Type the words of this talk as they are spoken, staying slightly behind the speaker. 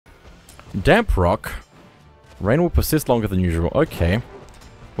Damp Rock. Rain will persist longer than usual. Okay.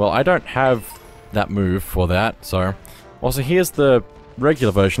 Well, I don't have that move for that, so... Also, here's the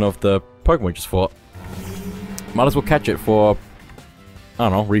regular version of the Pokemon we just fought. Might as well catch it for... I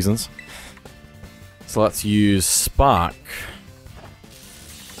don't know, reasons. So let's use Spark.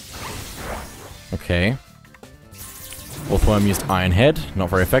 Okay. Orthworm used Iron Head. Not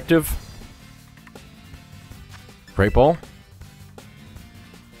very effective. Great Ball.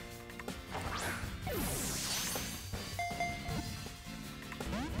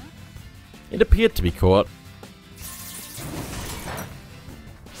 It appeared to be caught.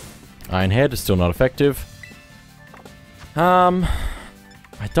 Iron Head is still not effective.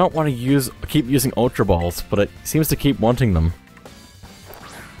 I don't want to keep using Ultra Balls, but it seems to keep wanting them.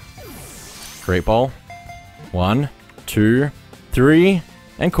 Great Ball. 1, 2, 3,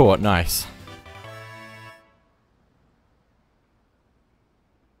 and caught. Nice.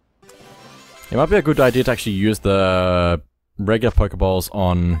 It might be a good idea to actually use the regular Pokeballs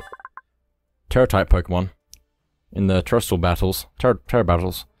on Terra-type Pokemon in the terrestrial battles. Terra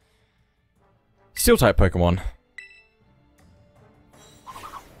battles. Steel-type Pokemon.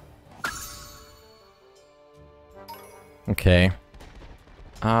 Okay.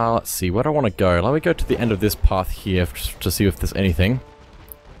 Let's see, where do I want to go? Let me go to the end of this path here to see if there's anything.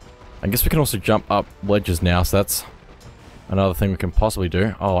 I guess we can also jump up ledges now, so that's another thing we can possibly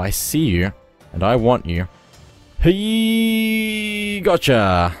do. Oh, I see you, and I want you. Hey,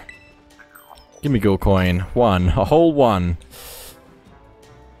 gotcha! Give me Ghoul Coin. 1. A whole 1.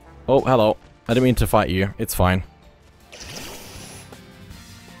 Oh, hello. I didn't mean to fight you. It's fine.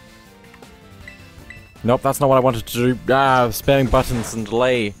 Nope, that's not what I wanted to do. Spamming buttons and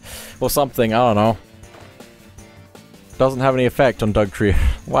delay. Or something, I don't know. Doesn't have any effect on Dugtrio.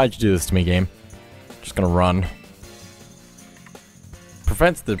 Why'd you do this to me, game? Just gonna run.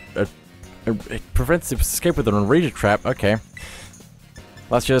 Prevents the... it prevents the escape with an Enraged Trap. Okay.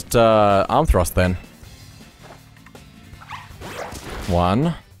 Let's just, Arm Thrust then.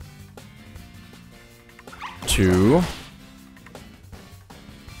 1. 2.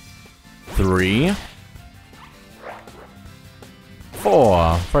 3.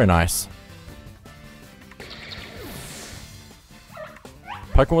 4. Very nice.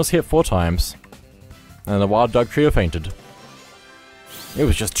 Pokemon was hit 4 times. And the Wild Dugtrio fainted. It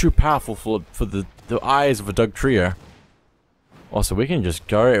was just too powerful for the eyes of a Dugtrio. Also, we can just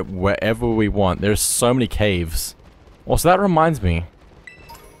go wherever we want. There's so many caves. Also, that reminds me.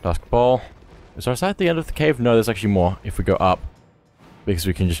 Dusk Ball. Is there a side at the end of the cave? No, there's actually more if we go up. Because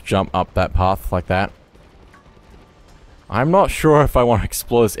we can just jump up that path like that. I'm not sure if I want to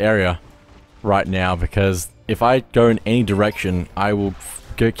explore this area right now, because if I go in any direction, I will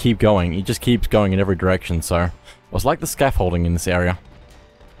keep going. It just keeps going in every direction, so... It was like the scaffolding in this area.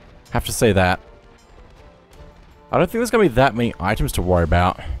 Have to say that. I don't think there's going to be that many items to worry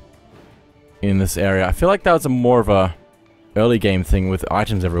about in this area. I feel like that was more of a early game thing with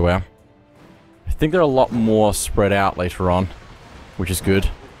items everywhere. I think they're a lot more spread out later on, which is good.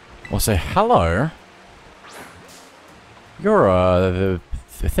 Also, hello. You're the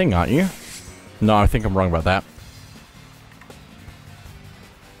thing, aren't you? No, I think I'm wrong about that.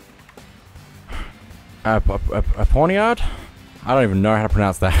 A Pawniard? I don't even know how to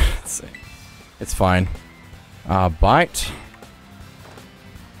pronounce that. It's fine. Bite.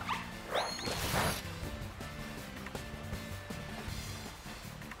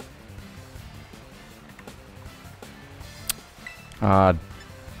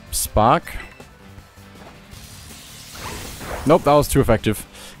 Spark. Nope, that was too effective.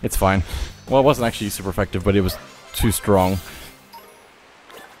 It's fine. Well, it wasn't actually super effective, but it was too strong.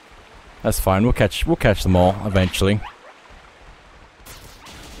 That's fine. We'll catch them all eventually.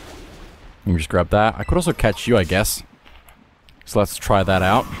 Let me just grab that. I could also catch you, I guess. So let's try that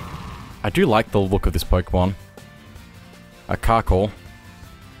out. I do like the look of this Pokemon. A Carkle.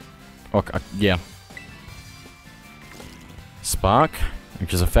 Okay, yeah. Spark,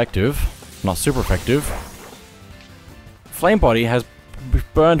 which is effective. Not super effective. Flame Body has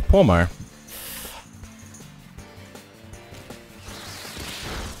burned Pormo.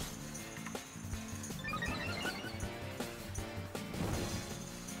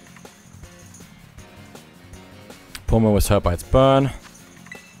 Pormo was hurt by its burn.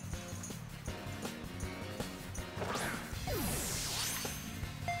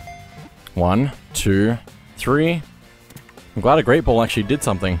 One, 2, 3. I'm glad a Great Ball actually did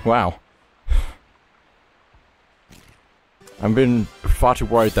something. Wow. I've been far too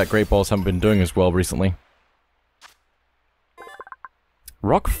worried that Great Balls haven't been doing as well recently.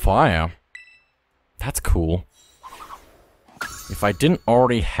 Rock Fire. That's cool. If I didn't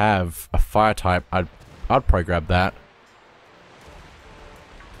already have a fire type, I'd probably grab that.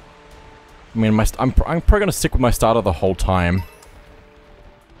 I mean, I'm probably gonna stick with my starter the whole time.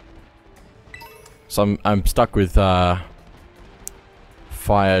 So I'm stuck with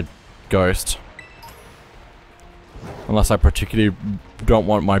Fire Ghost. Unless I particularly don't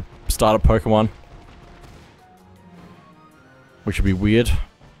want my starter Pokemon. Which would be weird.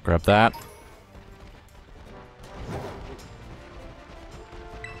 Grab that.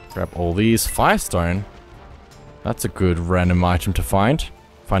 Grab all these. Firestone. That's a good random item to find.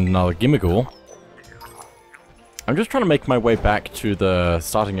 Find another Gimmighoul. I'm just trying to make my way back to the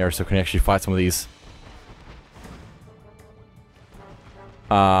starting area so I can actually fight some of these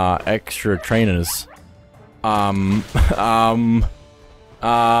extra trainers.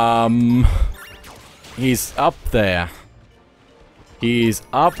 He's up there. He's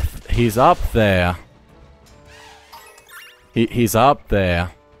up there. He's up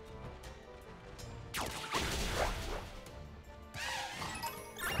there.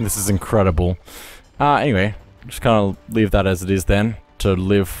 This is incredible. Anyway, just kind of leave that as it is then, to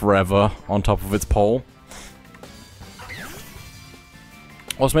live forever on top of its pole.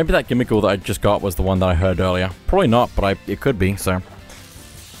 Also, maybe that Gimmighoul that I just got was the one that I heard earlier. Probably not, but it could be, so...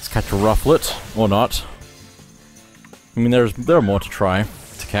 Let's catch a Rufflet, or not. I mean, there are more to try,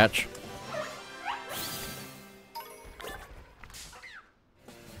 to catch.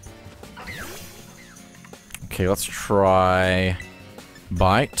 Okay, let's try...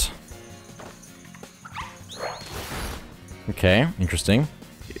 Bite. Okay, interesting.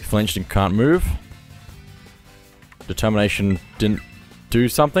 Flinched and can't move. Determination didn't do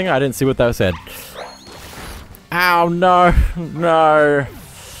something? I didn't see what that said. Ow, no! No!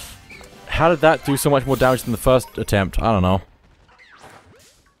 How did that do so much more damage than the first attempt? I don't know.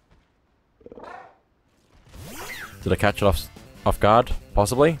 Did I catch it off guard?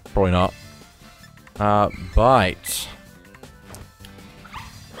 Possibly? Probably not. Bite.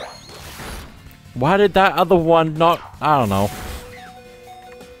 Why did that other one not... I don't know.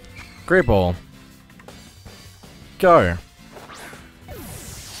 Great Ball. Go.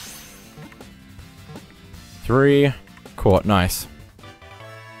 3. Caught. Nice.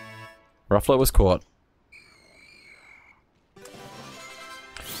 Rufflet was caught.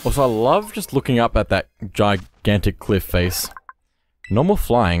 Also, I love just looking up at that gigantic cliff face. Normal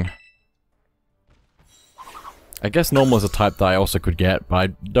flying. I guess normal is a type that I also could get, but I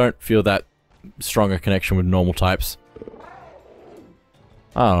don't feel that stronger connection with normal types.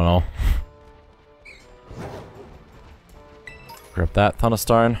 I don't know. Grab that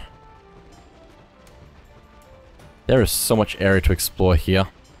Thunderstone. There is so much area to explore here.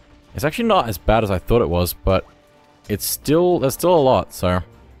 It's actually not as bad as I thought it was, but there's still a lot, so.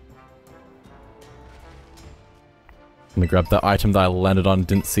 Let me grab the item that I landed on and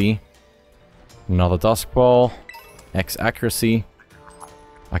didn't see. Another Dusk Ball. X accuracy.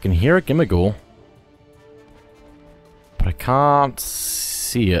 I can hear a Gimmighoul, but I can't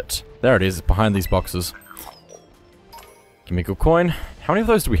see it. There it is, behind these boxes. Gimmighoul coin. How many of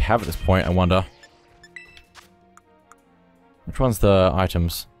those do we have at this point, I wonder? Which one's the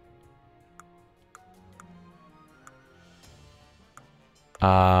items?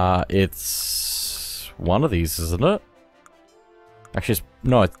 It's one of these, isn't it? Actually,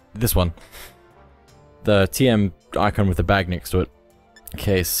 no, it's this one. The TM icon with the bag next to it.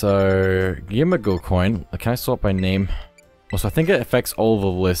 Okay, so Gimmighoul coin. Can I sort by name? Also, I think it affects all the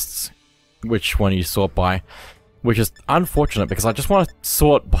lists, which one you sort by, which is unfortunate because I just want to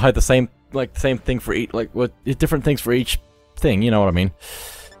sort by the same, thing for each, different things for each thing. You know what I mean?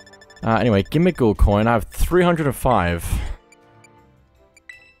 Anyway, Gimmighoul coin. I have 305.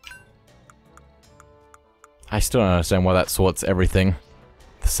 I still don't understand why that sorts everything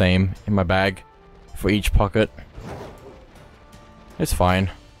the same in my bag for each pocket. It's fine,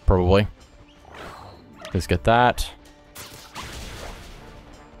 probably. Let's get that.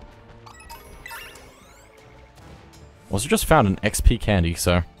 Also just found an XP candy,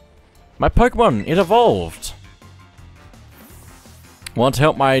 so... My Pokemon, it evolved! Want to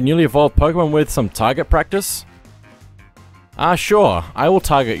help my newly evolved Pokemon with some target practice? Sure. I will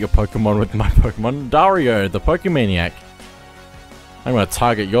target your Pokemon with my Pokemon, Dario, the Pokemaniac. I'm gonna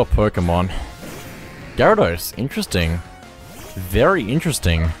target your Pokemon. Gyarados, interesting. Very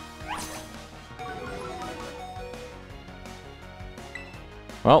interesting.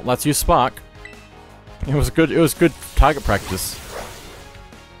 Well, let's use Spark. It was good target practice.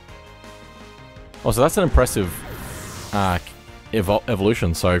 Also, that's an impressive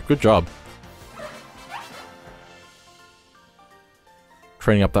evolution, so good job.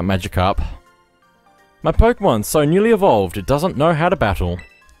 Training up that Magikarp. My Pokemon's so newly evolved, it doesn't know how to battle.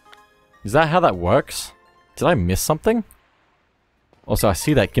 Is that how that works? Did I miss something? Also, I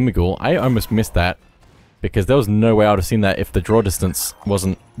see that Gimmighoul. I almost missed that. Because there was no way I would have seen that if the draw distance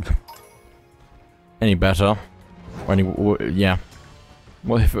wasn't any better. Or any... yeah.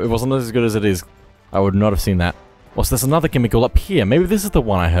 Well, if it wasn't as good as it is, I would not have seen that. Also, there's another Gimmighoul up here. Maybe this is the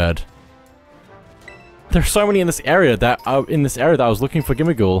one I heard. There's so many in this area that I was looking for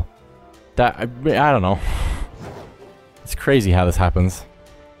Gimmighoul. That I don't know. It's crazy how this happens.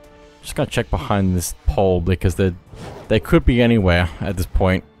 Just gonna check behind this pole because they could be anywhere at this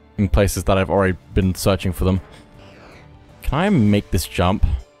point in places that I've already been searching for them. Can I make this jump?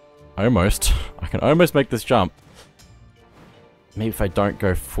 Almost. I can almost make this jump. Maybe if I don't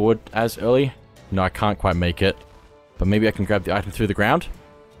go forward as early. No, I can't quite make it. But maybe I can grab the item through the ground.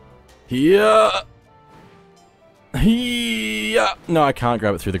 Here. Yeah. No, I can't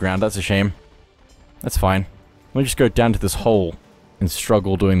grab it through the ground. That's a shame. That's fine. Let me just go down to this hole and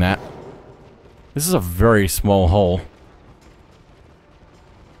struggle doing that. This is a very small hole.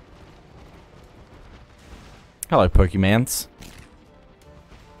 Hello, Pokemans.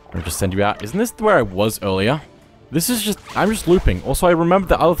 I'll just send you out. Isn't this where I was earlier? This is just... I'm just looping. Also, I remembered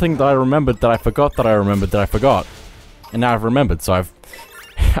the other thing that I remembered that I forgot that I remembered that I forgot. And now I've remembered, so I've...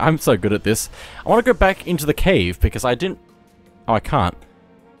 I'm so good at this. I want to go back into the cave because I didn't... Oh, I can't.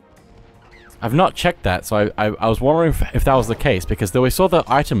 I've not checked that, so I was wondering if that was the case because we saw the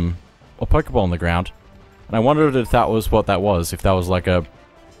item or Pokeball on the ground. And I wondered if that was what that was. If that was like an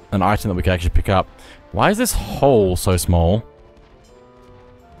item that we could actually pick up. Why is this hole so small?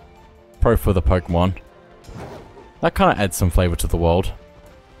 Pro for the Pokemon. That kind of adds some flavor to the world.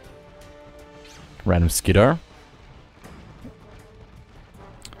 Random Skiddo.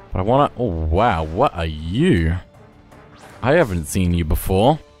 But I want to... Oh, wow. What are you? I haven't seen you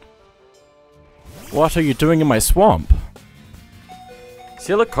before. What are you doing in my swamp?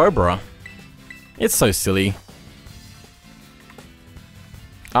 Silicobra. It's so silly.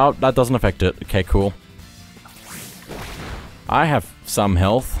 Oh, that doesn't affect it. Okay, cool. I have some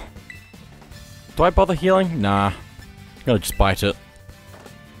health. Do I bother healing? Nah. I'm gonna just bite it.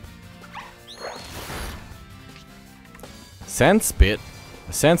 Sandspit?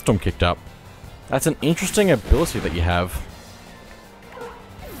 A sandstorm kicked up. That's an interesting ability that you have.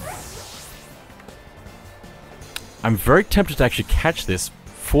 I'm very tempted to actually catch this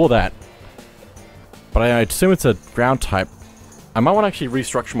for that. But I assume it's a ground type. I might want to actually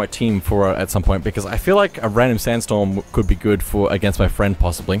restructure my team for at some point because I feel like a random sandstorm could be good for against my friend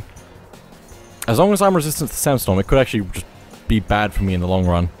possibly. As long as I'm resistant to sandstorm, it could actually just be bad for me in the long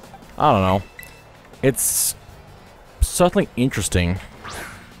run. I don't know. It's certainly interesting.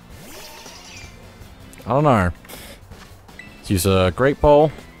 I don't know. Let's use a Great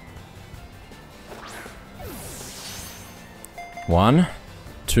Ball. 1,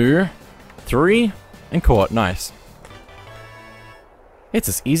 2, 3, and caught. Nice. It's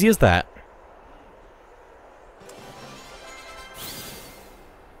as easy as that.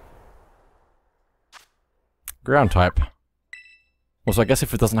 Ground type. Also, I guess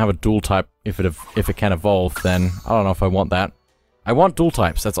if it doesn't have a dual type, if it can evolve, then I don't know if I want that. I want dual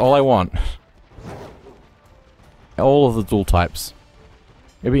types. That's all I want. All of the dual types.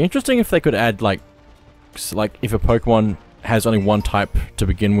 It'd be interesting if they could add like if a Pokemon has only one type to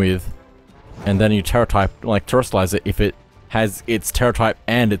begin with, and then you terrestrialize it if it has its Terra type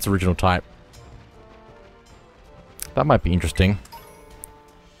and its original type. That might be interesting.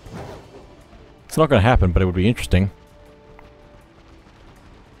 It's not going to happen, but it would be interesting.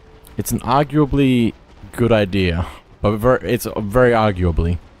 It's an arguably good idea, but it's very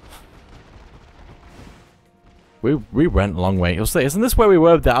arguably. We went a long way. Isn't this where we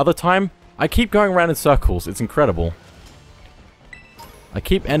were the other time? I keep going around in circles. It's incredible. I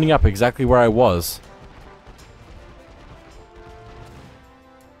keep ending up exactly where I was.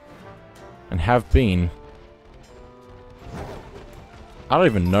 And have been. I don't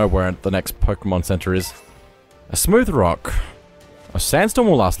even know where the next Pokemon Center is. A smooth rock. A sandstorm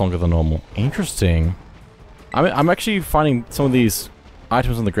will last longer than normal. Interesting. I'm actually finding some of these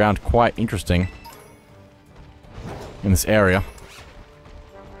items on the ground quite interesting. In this area.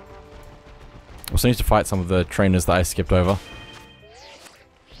 Also need to fight some of the trainers that I skipped over.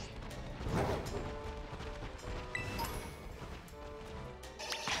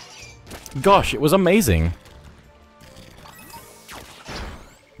 Gosh, it was amazing.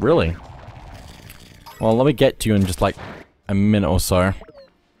 Really? Well, let me get to you in just like a minute or so.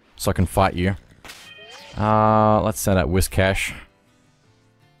 So I can fight you. Let's send out Whiscash.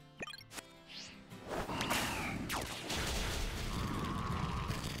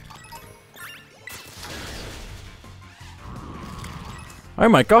 Oh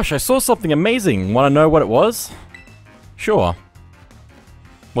my gosh, I saw something amazing. Want to know what it was? Sure.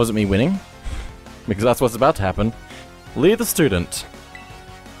 Was it me winning? Because that's what's about to happen. Lee the student.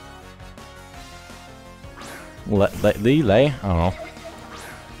 Lay? I don't know.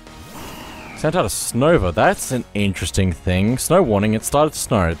 Sent out a Snova. That's an interesting thing. Snow warning, it started to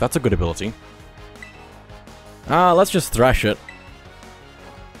snow. That's a good ability. Let's just thrash it.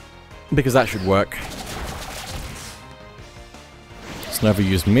 Because that should work. Snova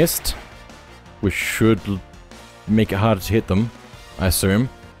used Mist, which should make it harder to hit them, I assume.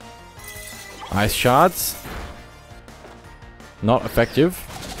 Ice Shards. Not effective.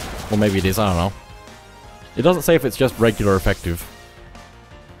 Or maybe it is, I don't know. It doesn't say if it's just regular effective.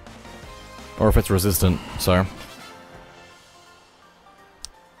 Or if it's resistant, so.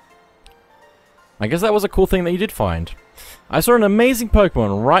 I guess that was a cool thing that you did find. I saw an amazing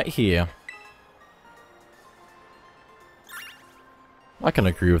Pokemon right here. I can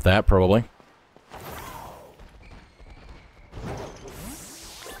agree with that, probably.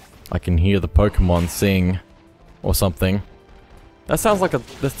 I can hear the Pokemon sing, or something. That sounds like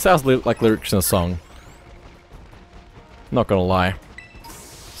like lyrics in a song. Not gonna lie.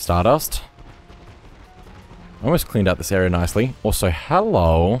 Stardust. Almost cleaned out this area nicely. Also,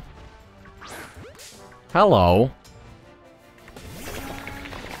 hello. Hello.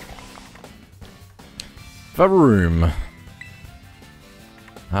 Varoom.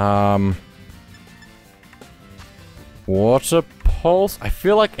 Water Pulse? I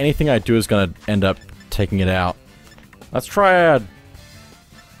feel like anything I do is gonna end up taking it out. Let's try a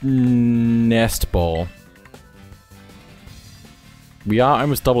Nest Ball. We are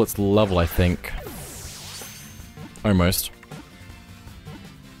almost double its level, I think. Almost.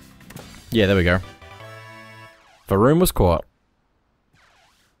 Yeah, there we go. Varoom was caught.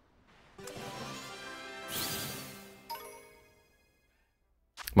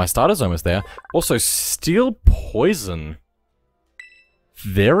 My starter's almost there. Also, Steel Poison.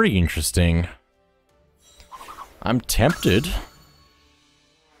 Very interesting. I'm tempted.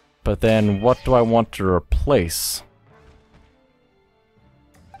 But then, what do I want to replace?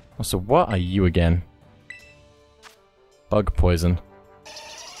 Also, what are you again? Bug Poison.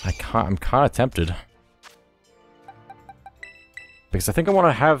 I'm kind of tempted. Because I think I want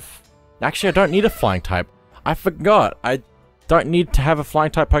to have... Actually, I don't need a flying type. I forgot. I don't need to have a flying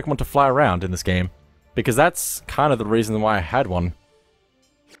type Pokemon to fly around in this game. Because that's kind of the reason why I had one.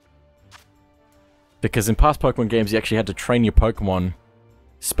 Because in past Pokemon games, you actually had to train your Pokemon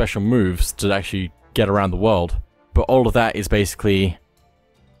special moves to actually get around the world. But all of that is basically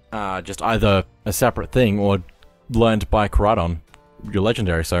just either a separate thing or learned by Koraidon, your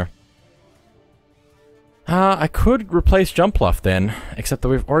legendary, so. I could replace Jumpluff then, except that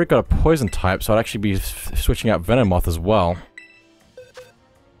we've already got a poison type, so I'd actually be switching out Venomoth as well.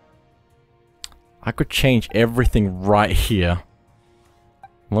 I could change everything right here.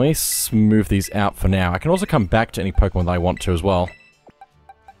 Let me smooth these out for now. I can also come back to any Pokemon that I want to as well.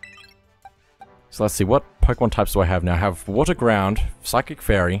 So let's see, what Pokemon types do I have now? I have Water Ground, Psychic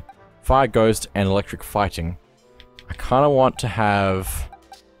Fairy, Fire Ghost, and Electric Fighting. I kind of want to have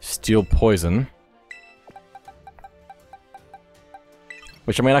Steel Poison.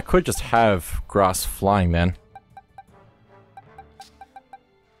 Which, I mean, I could just have Grass Flying then.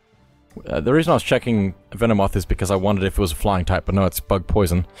 The reason I was checking Venomoth is because I wondered if it was a flying type, but no, it's Bug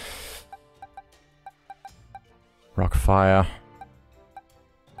Poison. Rock Fire.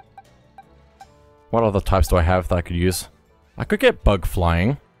 What other types do I have that I could use? I could get Bug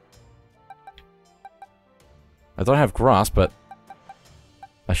Flying. I don't have Grass, but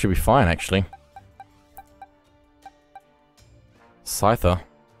that should be fine, actually. Scyther.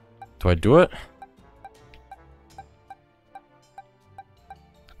 Do I do it?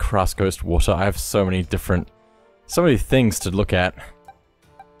 Grass, Ghost, Water. I have so many things to look at.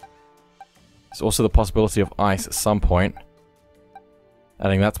 There's also the possibility of Ice at some point. I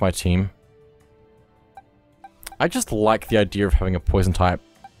think that's my team. I just like the idea of having a poison type.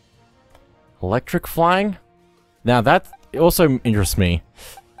 Electric Flying? Now that also interests me.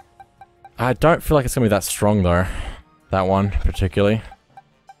 I don't feel like it's going to be that strong though. That one, particularly.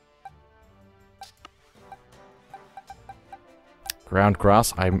 Ground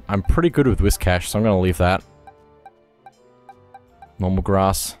Grass. I'm pretty good with Whiscash, so I'm going to leave that. Normal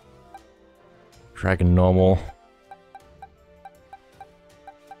Grass. Dragon Normal.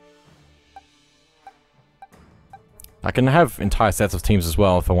 I can have entire sets of teams as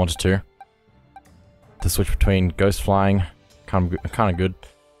well if I wanted to. To switch between Ghost Flying. Kind of good.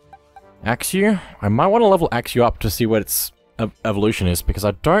 Axew? I might want to level Axew up to see what its evolution is, because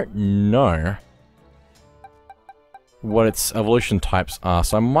I don't know what its evolution types are,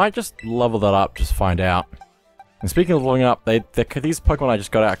 so I might just level that up just to find out. And speaking of leveling up, these Pokemon I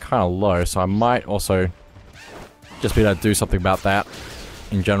just got out are kind of low, so I might also just be able to do something about that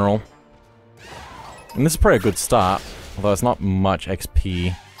in general. And this is probably a good start, although it's not much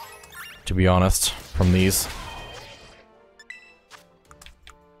XP, to be honest, from these.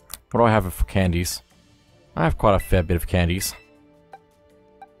 What do I have for candies? I have quite a fair bit of candies.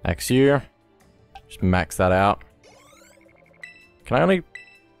 XU. Just max that out. Can I only...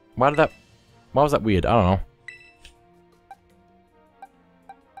 Why was that weird? I don't know.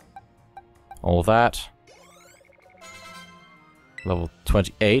 All of that. Level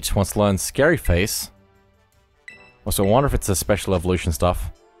 28 wants to learn Scary Face. Also, I wonder if it's a special evolution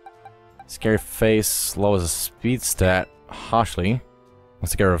stuff. Scary Face lowers the speed stat harshly.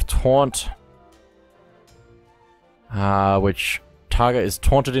 Wants to get rid of Taunt. Which target is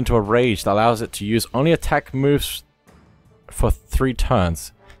taunted into a rage that allows it to use only attack moves for 3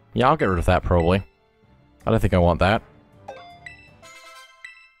 turns. Yeah, I'll get rid of that probably. I don't think I want that.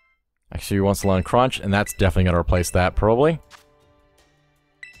 Actually, he wants to learn Crunch, and that's definitely going to replace that probably.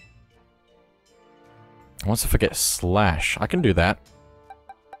 He wants to forget Slash. I can do that.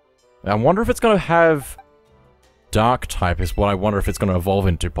 I wonder if it's going to have Dark type is what I wonder if it's going to evolve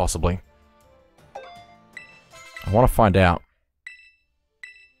into, possibly. I want to find out.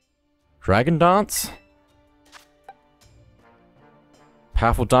 Dragon Dance?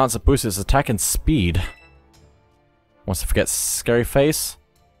 Powerful dance that boosts its attack and speed. Wants to forget Scary Face?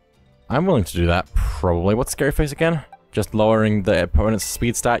 I'm willing to do that, probably. What's Scary Face again? Just lowering the opponent's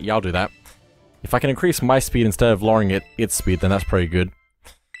speed stat? Yeah, I'll do that. If I can increase my speed instead of lowering its speed, then that's pretty good.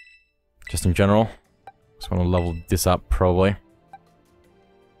 Just in general. Just want to level this up, probably.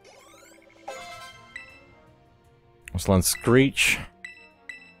 Let's learn Screech.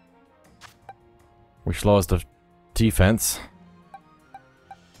 Which lowers the defense.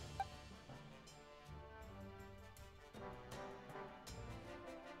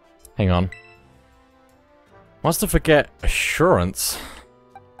 Hang on. Wants to forget Assurance.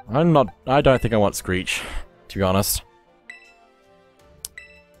 I don't think I want Screech, to be honest.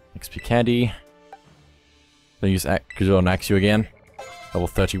 XP Candy. Then use Kazoo and Axew again. Level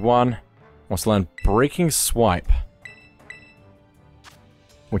 31. Wants to learn Breaking Swipe.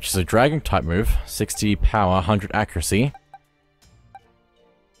 Which is a Dragon type move. 60 power, 100 accuracy.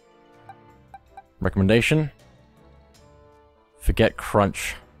 Recommendation. Forget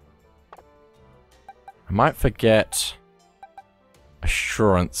Crunch. I might forget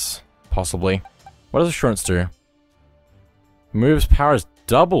Assurance, possibly. What does Assurance do? Move's power is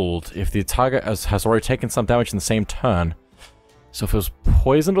doubled if the target has already taken some damage in the same turn. So if it was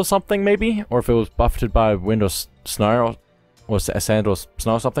poisoned or something, maybe? Or if it was buffeted by wind or snow, or sand or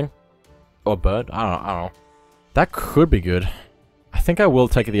snow or something? Or bird? I don't know. That could be good. I think I will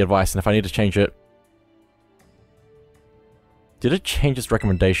take the advice, and if I need to change it... Did it change its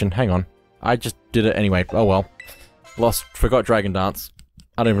recommendation? Hang on. I just did it anyway. Oh well. Forgot Dragon Dance.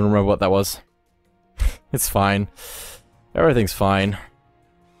 I don't even remember what that was. It's fine. Everything's fine.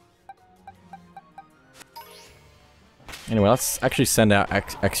 Anyway, let's actually send out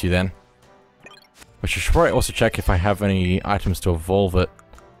XU then. Which I should probably also check if I have any items to evolve it.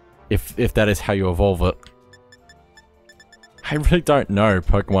 If that is how you evolve it. I really don't know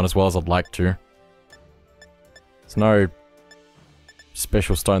Pokemon as well as I'd like to. There's no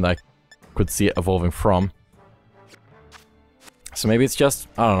special stone that I could see it evolving from. So maybe it's just...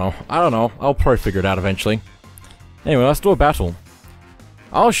 I don't know. I'll probably figure it out eventually. Anyway, let's do a battle.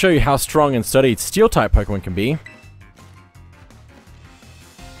 I'll show you how strong and sturdy Steel-type Pokemon can be.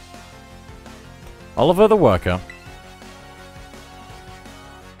 Oliver the Worker.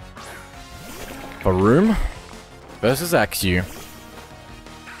 Baroom versus Axew.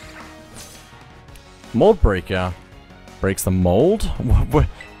 Mold Breaker breaks the mold?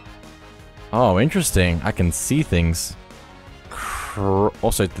 Oh, interesting. I can see things.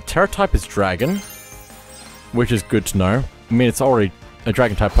 Also, the Terra type is Dragon, which is good to know. I mean, it's already a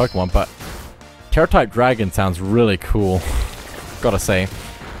Dragon type Pokemon, but Terra type Dragon sounds really cool. Gotta say.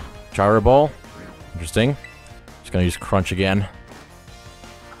 Gyro Ball. Interesting. Just gonna use Crunch again.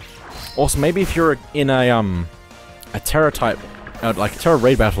 Also, maybe if you're in a Terra type, like a Terra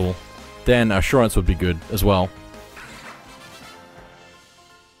raid battle, then Assurance would be good as well.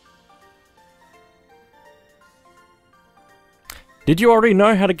 Did you already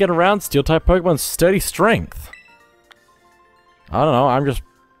know how to get around Steel-type Pokemon's sturdy strength? I don't know, I'm just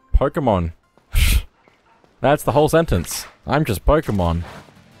Pokemon. That's the whole sentence. I'm just Pokemon.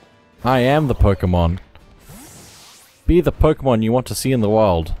 I am the Pokemon. Be the Pokemon you want to see in the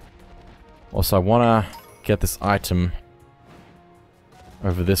world. Also, I wanna get this item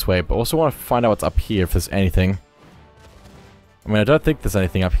over this way, but also want to find out what's up here if there's anything. I mean, I don't think there's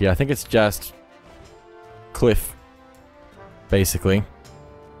anything up here. I think it's just cliff, basically,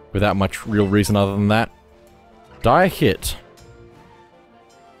 without much real reason other than that. Die hit.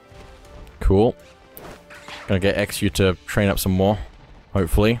 Cool. Gonna get XU to train up some more,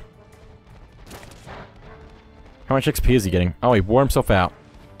 hopefully. How much XP is he getting? Oh, he wore himself out.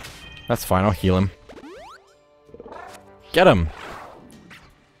 That's fine, I'll heal him. Get him!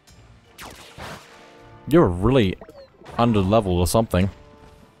 You're really under-leveled or something.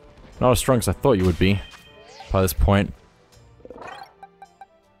 Not as strong as I thought you would be by this point.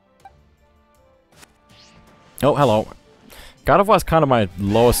 Oh, hello. Gardevoir is kind of my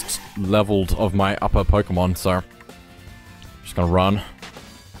lowest leveled of my upper Pokemon, so... just gonna run.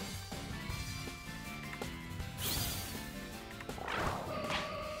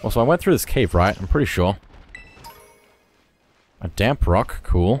 Also, I went through this cave, right? I'm pretty sure. A damp rock,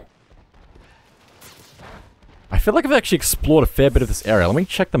 cool. I feel like I've actually explored a fair bit of this area. Let me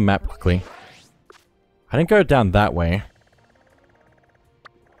check the map quickly. I didn't go down that way.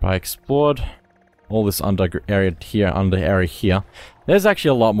 But I explored all this under area here. There's actually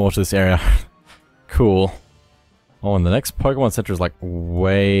a lot more to this area. Cool. Oh, and the next Pokemon Center is like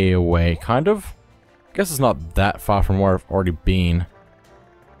way away, kind of? I guess it's not that far from where I've already been.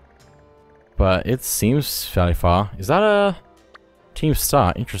 But it seems fairly far. Is that a Team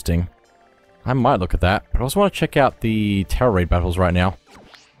Star? Interesting. I might look at that, but I also want to check out the Terra Raid battles right now.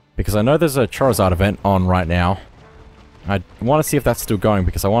 Because I know there's a Charizard event on right now. I want to see if that's still going,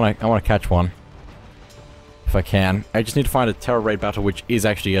 because I want to catch one. If I can. I just need to find a Terra Raid battle which is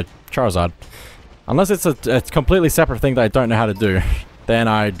actually a Charizard. Unless it's a completely separate thing that I don't know how to do. Then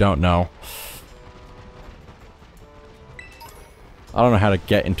I don't know. I don't know how to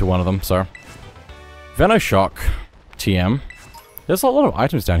get into one of them, so... Venoshock. TM. There's a lot of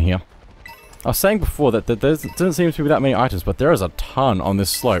items down here. I was saying before that there doesn't seem to be that many items, but there is a ton on this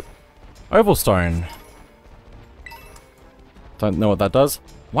slope. Oval Stone. Don't know what that does.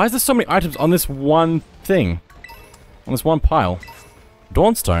 Why is there so many items on this one thing? On this one pile?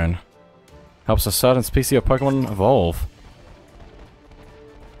 Dawnstone. Helps a certain species of Pokemon evolve.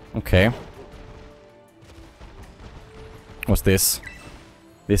 Okay. What's this?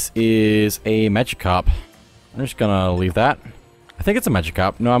 This is a Magikarp. I'm just gonna leave that. I think it's a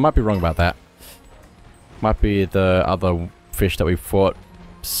Magikarp. No, I might be wrong about that. Might be the other fish that we fought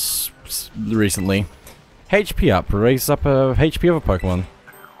recently. HP up. Raise up a HP of a Pokemon.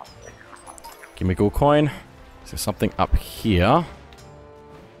 Give me a gold coin. Is there something up here?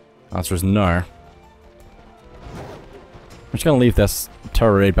 Answer is no. I'm just gonna leave this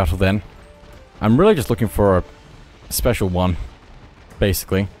Terra Raid battle then. I'm really just looking for a special one.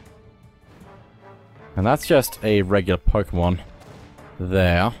 Basically. And that's just a regular Pokemon.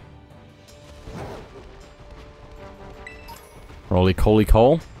 There. Roly-Coly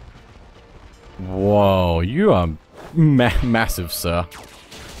Cole. Whoa, you are massive, sir.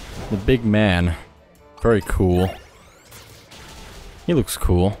 The big man. Very cool. He looks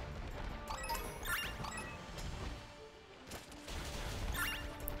cool.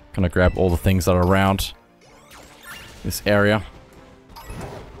 Gonna grab all the things that are around this area.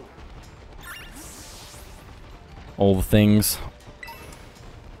 All the things.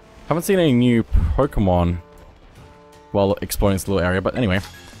 Haven't seen any new Pokemon while exploring this little area, but anyway.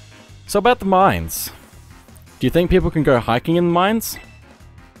 So about the mines. Do you think people can go hiking in the mines?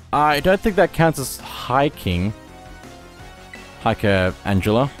 I don't think that counts as hiking. Hiker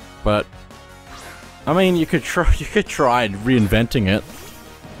Angela, but I mean you could try reinventing it.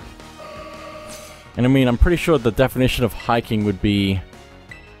 And I mean I'm pretty sure the definition of hiking would be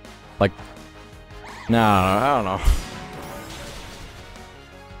like no, I don't know.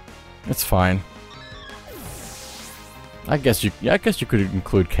 It's fine. I guess you could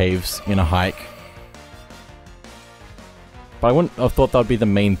include caves in a hike. But I wouldn't have thought that would be the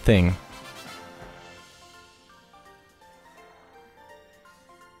main thing.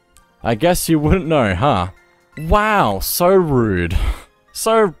 I guess you wouldn't know, huh? Wow, so rude.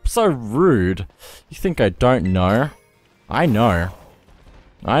 So rude. You think I don't know? I know.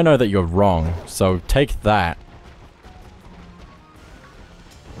 I know that you're wrong, so take that.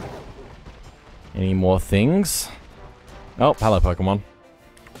 Any more things? Oh, hello Pokemon.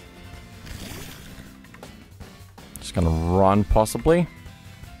 Just gonna run, possibly.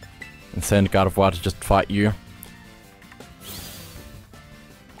 And send Gardevoir to just fight you.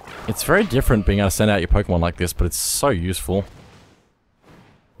 It's very different being able to send out your Pokemon like this, but it's so useful.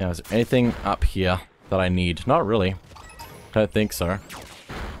 Now, is there anything up here that I need? Not really. Don't think so.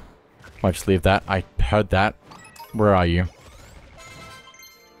 Might just leave that. I heard that. Where are you?